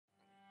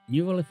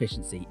Neural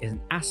efficiency is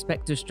an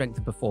aspect of strength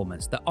and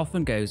performance that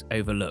often goes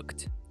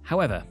overlooked.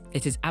 However,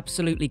 it is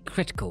absolutely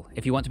critical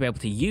if you want to be able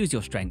to use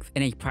your strength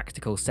in a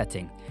practical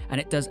setting,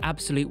 and it does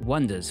absolute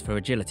wonders for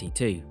agility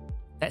too.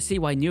 Let's see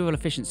why neural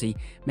efficiency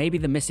may be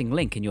the missing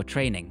link in your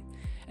training,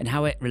 and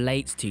how it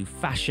relates to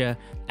fascia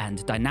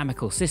and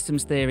dynamical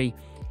systems theory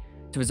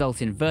to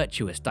result in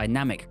virtuous,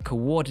 dynamic,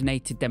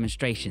 coordinated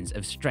demonstrations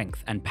of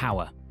strength and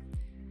power.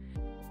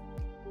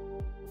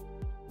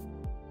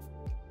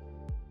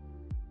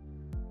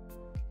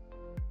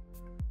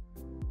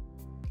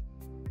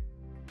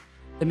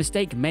 The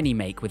mistake many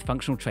make with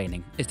functional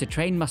training is to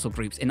train muscle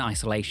groups in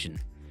isolation.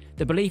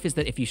 The belief is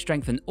that if you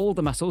strengthen all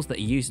the muscles that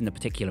are used in a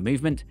particular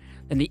movement,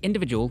 then the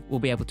individual will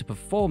be able to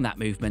perform that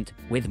movement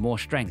with more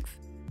strength.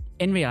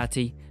 In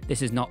reality,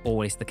 this is not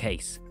always the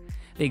case.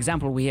 The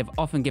example we have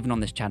often given on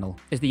this channel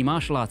is the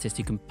martial artist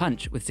who can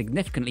punch with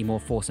significantly more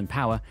force and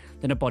power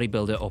than a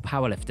bodybuilder or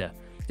powerlifter,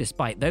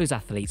 despite those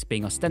athletes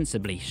being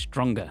ostensibly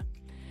stronger.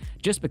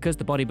 Just because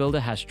the bodybuilder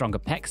has stronger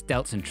pecs,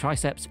 delts and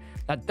triceps,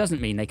 that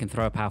doesn't mean they can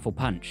throw a powerful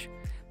punch.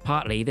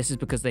 Partly this is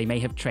because they may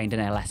have trained in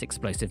a less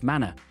explosive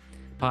manner.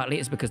 Partly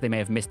it's because they may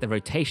have missed the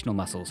rotational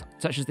muscles,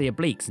 such as the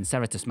obliques and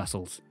serratus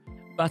muscles.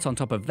 But on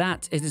top of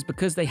that, it is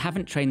because they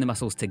haven't trained the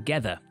muscles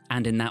together,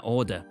 and in that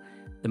order.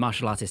 The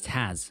martial artist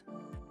has.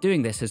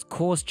 Doing this has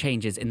caused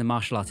changes in the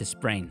martial artist's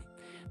brain.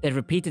 They've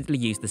repeatedly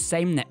used the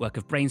same network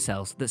of brain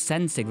cells that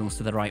send signals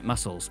to the right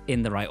muscles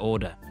in the right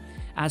order.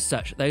 As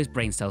such, those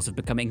brain cells have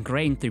become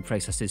ingrained through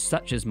processes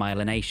such as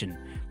myelination,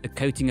 the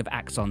coating of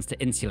axons to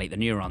insulate the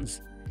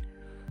neurons.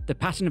 The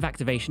pattern of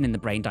activation in the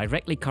brain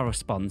directly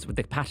corresponds with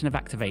the pattern of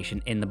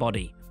activation in the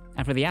body,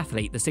 and for the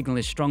athlete the signal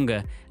is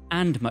stronger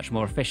and much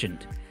more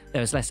efficient.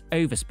 There is less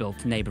overspill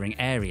to neighbouring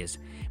areas,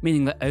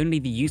 meaning that only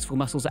the useful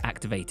muscles are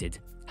activated,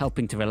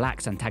 helping to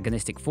relax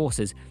antagonistic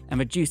forces and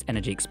reduce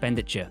energy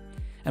expenditure,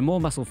 and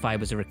more muscle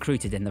fibres are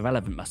recruited in the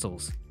relevant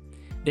muscles.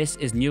 This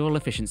is neural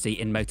efficiency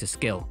in motor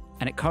skill,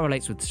 and it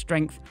correlates with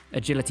strength,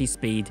 agility,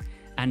 speed,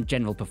 and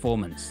general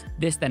performance.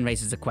 This then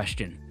raises a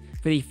question.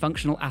 For the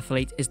functional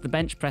athlete, is the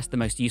bench press the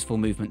most useful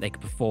movement they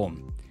could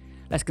perform?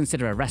 Let's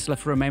consider a wrestler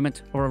for a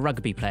moment, or a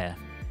rugby player.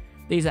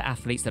 These are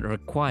athletes that are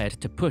required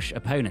to push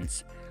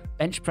opponents.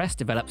 Bench press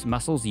develops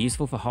muscles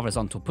useful for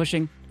horizontal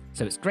pushing,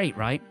 so it's great,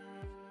 right?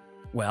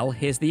 Well,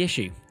 here's the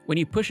issue. When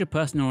you push a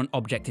person or an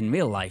object in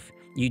real life,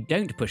 you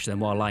don't push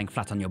them while lying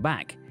flat on your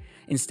back.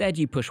 Instead,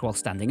 you push while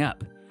standing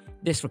up.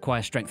 This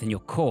requires strength in your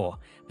core,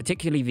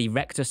 particularly the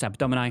rectus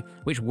abdomini,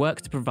 which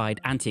works to provide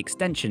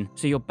anti-extension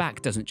so your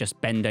back doesn't just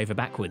bend over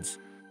backwards.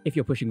 If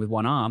you're pushing with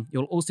one arm,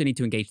 you'll also need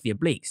to engage the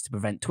obliques to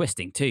prevent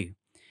twisting too.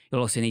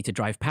 You'll also need to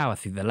drive power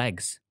through the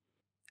legs.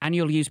 And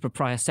you'll use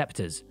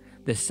proprioceptors,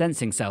 the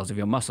sensing cells of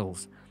your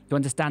muscles, to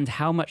understand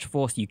how much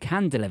force you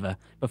can deliver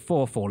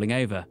before falling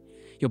over.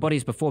 Your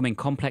body's performing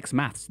complex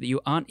maths that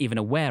you aren't even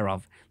aware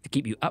of to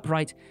keep you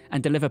upright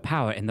and deliver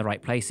power in the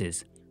right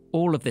places.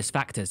 All of this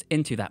factors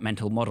into that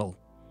mental model.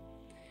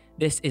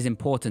 This is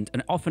important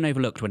and often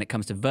overlooked when it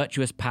comes to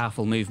virtuous,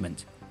 powerful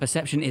movement.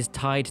 Perception is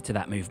tied to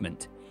that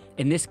movement.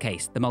 In this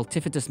case, the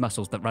multifidus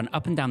muscles that run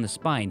up and down the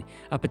spine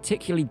are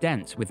particularly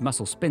dense with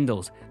muscle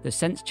spindles that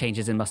sense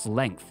changes in muscle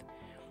length.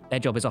 Their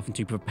job is often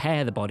to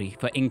prepare the body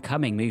for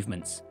incoming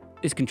movements.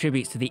 This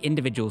contributes to the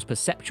individual's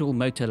perceptual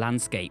motor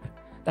landscape.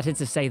 That is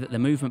to say that the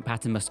movement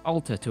pattern must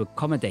alter to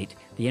accommodate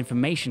the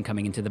information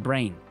coming into the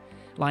brain.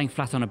 Lying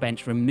flat on a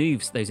bench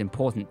removes those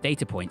important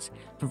data points,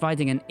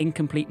 providing an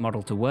incomplete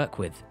model to work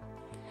with.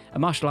 A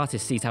martial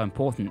artist sees how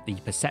important the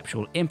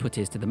perceptual input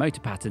is to the motor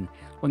pattern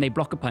when they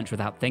block a punch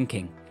without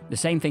thinking. The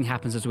same thing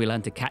happens as we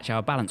learn to catch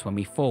our balance when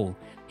we fall.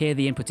 Here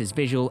the input is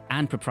visual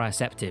and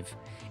proprioceptive.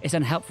 It's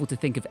unhelpful to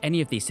think of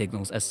any of these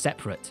signals as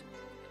separate.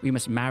 We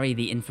must marry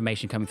the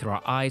information coming through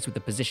our eyes with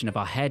the position of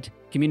our head,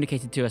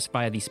 communicated to us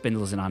via these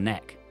spindles in our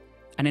neck.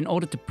 And in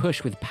order to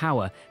push with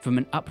power from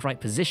an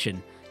upright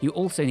position, you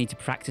also need to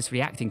practice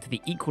reacting to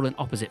the equal and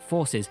opposite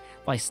forces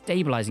by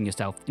stabilizing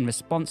yourself in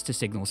response to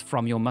signals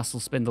from your muscle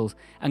spindles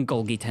and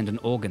Golgi tendon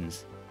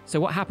organs.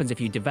 So what happens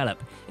if you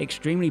develop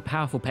extremely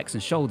powerful pecs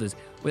and shoulders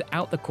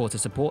without the core to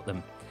support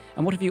them?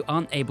 And what if you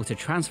aren't able to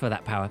transfer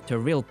that power to a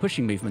real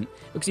pushing movement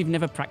because you've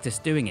never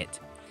practiced doing it?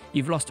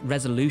 You've lost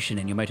resolution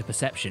in your motor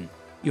perception.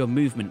 You're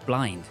movement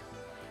blind.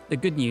 The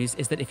good news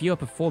is that if you're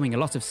performing a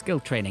lot of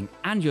skill training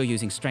and you're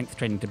using strength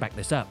training to back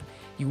this up,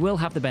 you will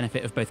have the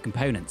benefit of both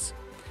components.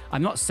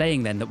 I'm not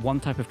saying then that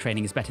one type of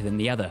training is better than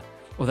the other,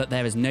 or that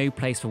there is no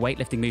place for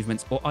weightlifting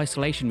movements or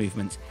isolation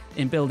movements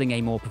in building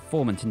a more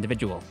performant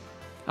individual.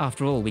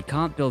 After all, we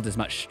can't build as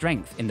much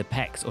strength in the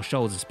pecs or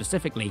shoulders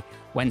specifically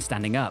when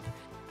standing up,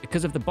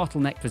 because of the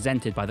bottleneck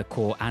presented by the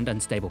core and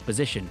unstable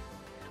position.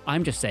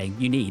 I'm just saying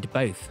you need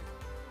both.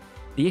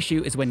 The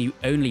issue is when you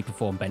only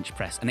perform bench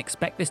press and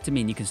expect this to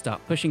mean you can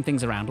start pushing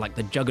things around like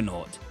the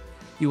juggernaut.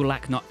 You will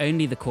lack not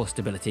only the core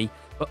stability,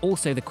 but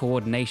also the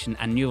coordination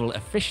and neural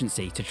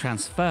efficiency to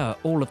transfer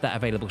all of that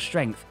available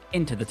strength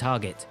into the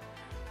target.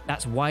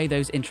 That's why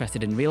those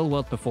interested in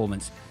real-world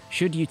performance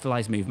should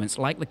utilize movements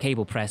like the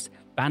cable press,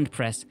 band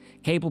press,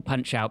 cable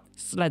punch-out,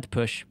 sled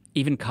push,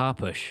 even car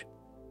push.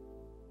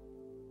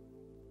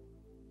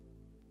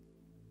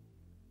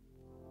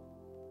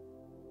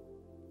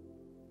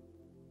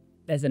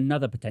 there's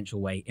another potential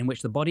way in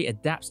which the body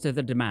adapts to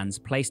the demands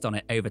placed on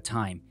it over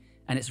time,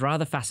 and it's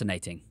rather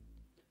fascinating.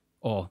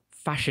 Or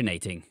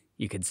fascinating,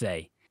 you could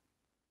say.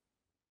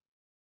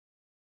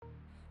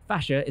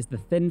 Fascia is the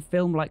thin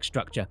film-like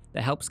structure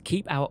that helps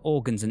keep our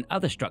organs and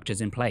other structures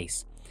in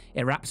place.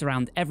 It wraps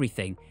around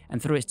everything,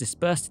 and through its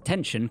dispersed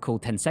tension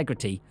called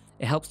tensegrity,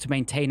 it helps to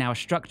maintain our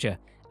structure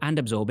and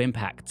absorb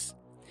impacts.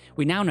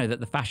 We now know that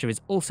the fascia is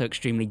also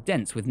extremely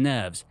dense with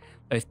nerves,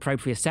 both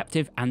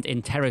proprioceptive and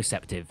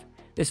interoceptive.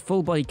 This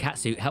full-body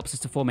catsuit helps us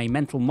to form a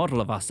mental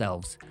model of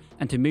ourselves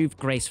and to move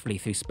gracefully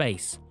through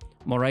space.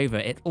 Moreover,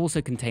 it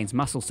also contains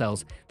muscle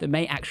cells that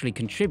may actually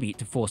contribute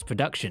to force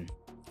production.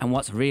 And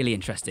what's really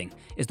interesting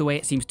is the way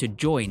it seems to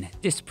join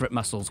disparate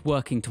muscles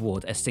working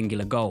toward a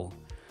singular goal.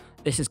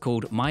 This is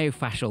called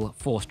myofascial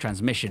force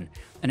transmission,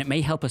 and it may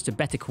help us to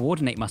better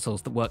coordinate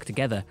muscles that work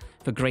together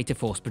for greater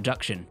force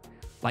production,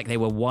 like they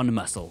were one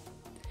muscle.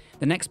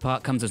 The next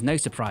part comes as no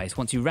surprise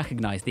once you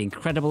recognize the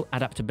incredible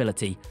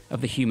adaptability of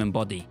the human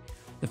body.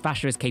 The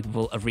fascia is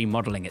capable of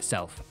remodeling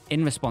itself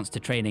in response to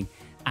training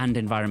and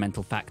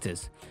environmental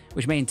factors,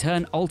 which may in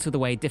turn alter the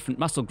way different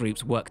muscle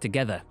groups work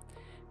together.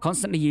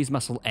 Constantly use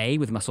muscle A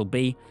with muscle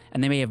B,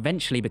 and they may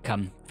eventually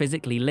become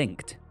physically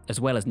linked, as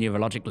well as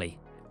neurologically.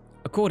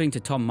 According to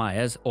Tom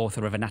Myers,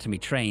 author of Anatomy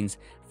Trains,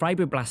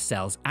 fibroblast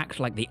cells act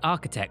like the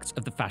architects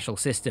of the fascial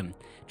system,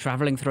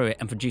 travelling through it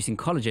and producing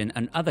collagen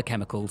and other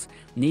chemicals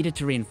needed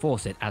to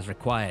reinforce it as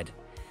required.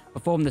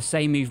 Perform the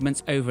same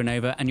movements over and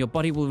over, and your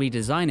body will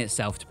redesign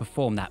itself to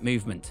perform that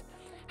movement.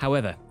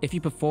 However, if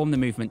you perform the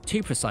movement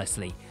too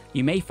precisely,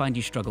 you may find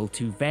you struggle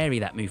to vary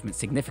that movement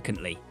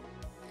significantly.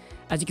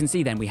 As you can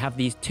see then, we have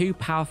these two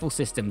powerful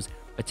systems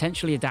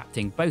potentially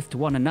adapting both to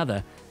one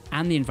another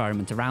and the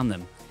environment around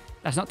them.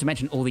 That's not to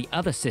mention all the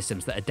other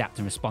systems that adapt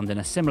and respond in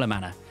a similar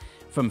manner,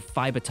 from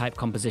fiber type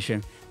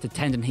composition to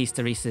tendon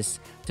hysteresis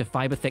to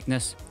fiber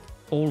thickness,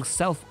 all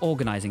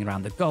self-organizing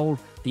around the goal,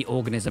 the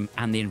organism,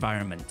 and the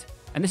environment.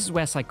 And this is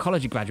where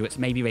psychology graduates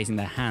may be raising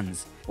their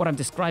hands. What I'm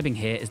describing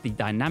here is the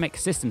dynamic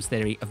systems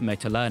theory of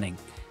motor learning,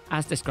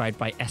 as described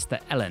by Esther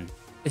Ellen.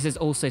 This is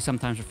also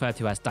sometimes referred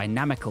to as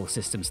dynamical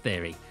systems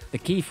theory. The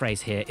key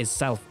phrase here is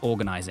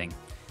self-organizing.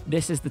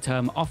 This is the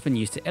term often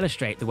used to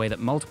illustrate the way that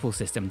multiple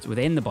systems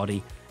within the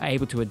body are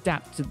able to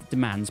adapt to the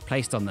demands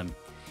placed on them.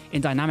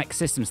 In dynamic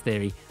systems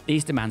theory,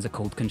 these demands are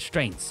called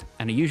constraints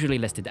and are usually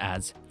listed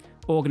as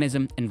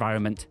organism,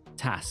 environment,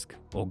 task,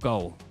 or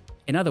goal.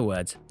 In other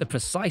words, the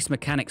precise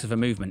mechanics of a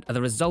movement are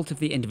the result of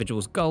the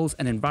individual's goals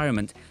and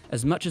environment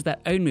as much as their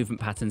own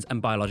movement patterns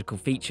and biological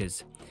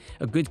features.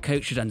 A good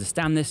coach should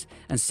understand this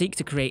and seek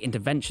to create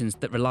interventions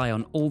that rely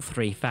on all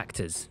three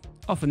factors.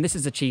 Often this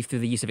is achieved through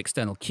the use of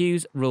external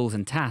cues, rules,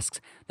 and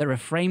tasks that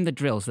reframe the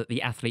drills that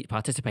the athlete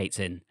participates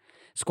in.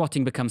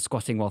 Squatting becomes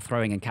squatting while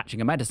throwing and catching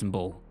a medicine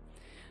ball.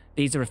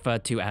 These are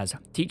referred to as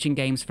teaching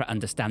games for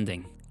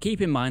understanding.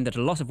 Keep in mind that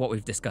a lot of what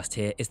we've discussed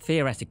here is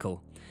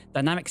theoretical.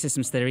 Dynamic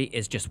systems theory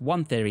is just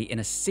one theory in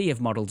a sea of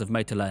models of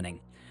motor learning.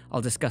 I'll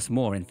discuss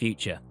more in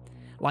future.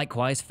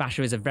 Likewise,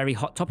 fascia is a very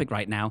hot topic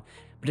right now,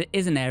 but it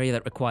is an area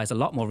that requires a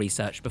lot more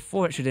research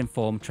before it should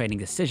inform training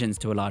decisions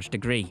to a large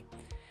degree.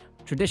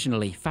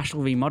 Traditionally,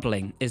 fascial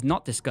remodeling is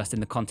not discussed in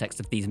the context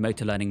of these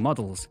motor learning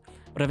models,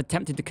 but I've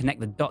attempted to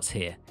connect the dots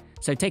here,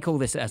 so take all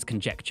this as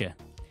conjecture.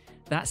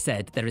 That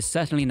said, there is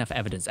certainly enough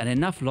evidence and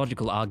enough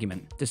logical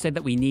argument to say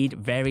that we need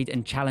varied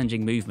and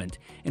challenging movement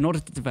in order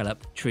to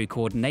develop true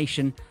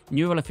coordination,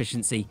 neural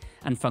efficiency,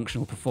 and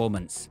functional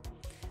performance.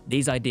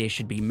 These ideas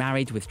should be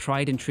married with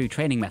tried and true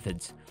training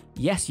methods.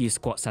 Yes, use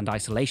squats and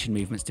isolation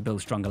movements to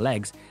build stronger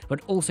legs, but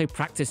also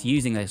practice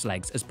using those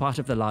legs as part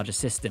of the larger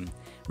system,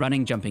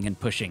 running, jumping, and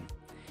pushing.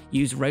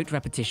 Use rote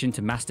repetition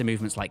to master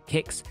movements like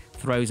kicks,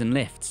 throws, and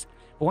lifts.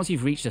 But once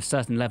you've reached a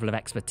certain level of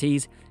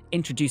expertise,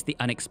 introduce the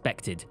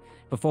unexpected.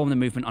 Perform the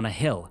movement on a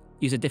hill,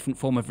 use a different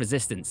form of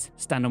resistance,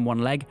 stand on one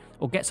leg,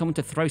 or get someone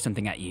to throw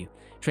something at you.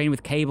 Train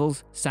with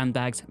cables,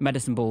 sandbags,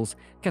 medicine balls,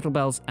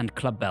 kettlebells, and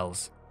club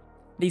bells.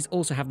 These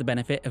also have the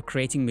benefit of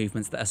creating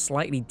movements that are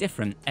slightly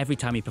different every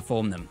time you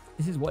perform them.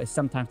 This is what is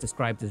sometimes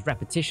described as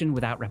repetition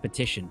without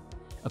repetition,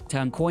 a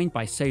term coined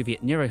by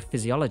Soviet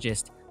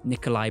neurophysiologist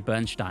Nicolai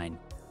Bernstein.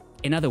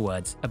 In other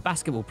words, a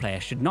basketball player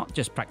should not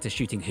just practice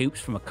shooting hoops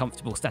from a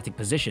comfortable static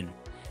position.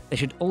 They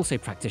should also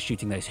practice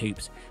shooting those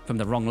hoops from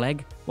the wrong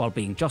leg, while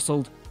being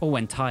jostled, or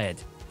when tired.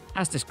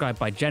 As described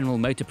by general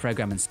motor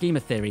program and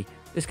schema theory,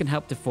 this can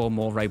help to form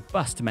more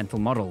robust mental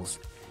models,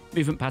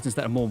 movement patterns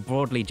that are more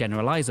broadly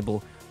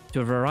generalizable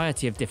to a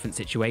variety of different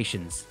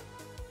situations.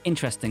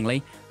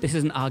 Interestingly, this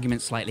is an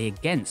argument slightly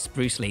against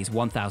Bruce Lee's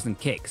 1,000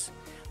 kicks.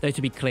 Though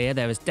to be clear,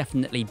 there is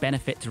definitely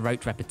benefit to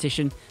rote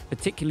repetition,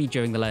 particularly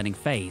during the learning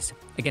phase.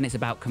 Again, it's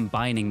about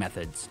combining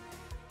methods.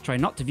 Try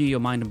not to view your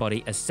mind and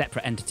body as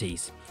separate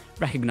entities.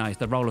 Recognize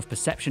the role of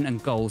perception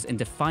and goals in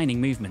defining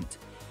movement.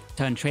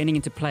 Turn training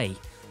into play,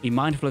 be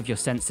mindful of your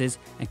senses,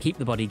 and keep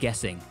the body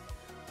guessing.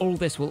 All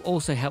this will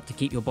also help to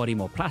keep your body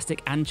more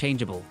plastic and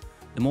changeable.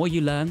 The more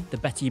you learn, the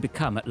better you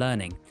become at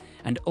learning.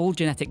 And all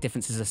genetic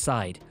differences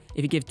aside,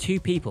 if you give two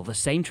people the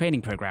same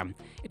training program,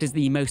 it is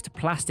the most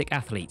plastic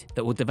athlete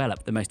that will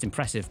develop the most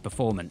impressive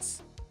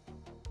performance.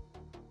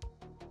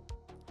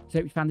 So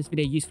I hope you found this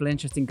video useful and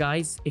interesting,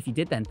 guys. If you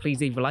did, then please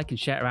leave a like and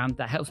share it around.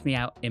 That helps me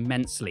out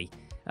immensely.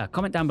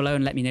 Comment down below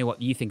and let me know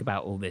what you think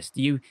about all this.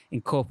 Do you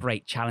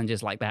incorporate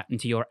challenges like that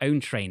into your own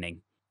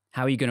training?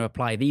 How are you going to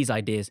apply these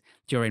ideas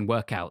during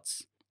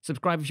workouts?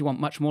 Subscribe if you want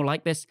much more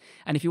like this.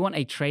 And if you want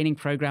a training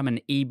program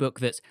and ebook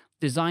that's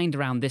designed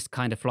around this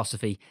kind of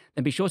philosophy,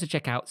 then be sure to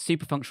check out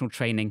Super Functional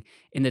Training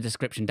in the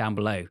description down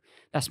below.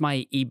 That's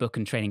my ebook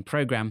and training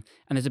program,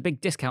 and there's a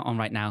big discount on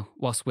right now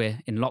whilst we're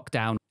in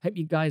lockdown. Hope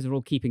you guys are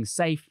all keeping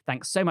safe.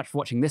 Thanks so much for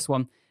watching this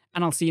one,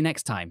 and I'll see you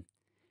next time.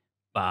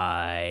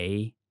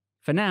 Bye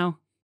for now.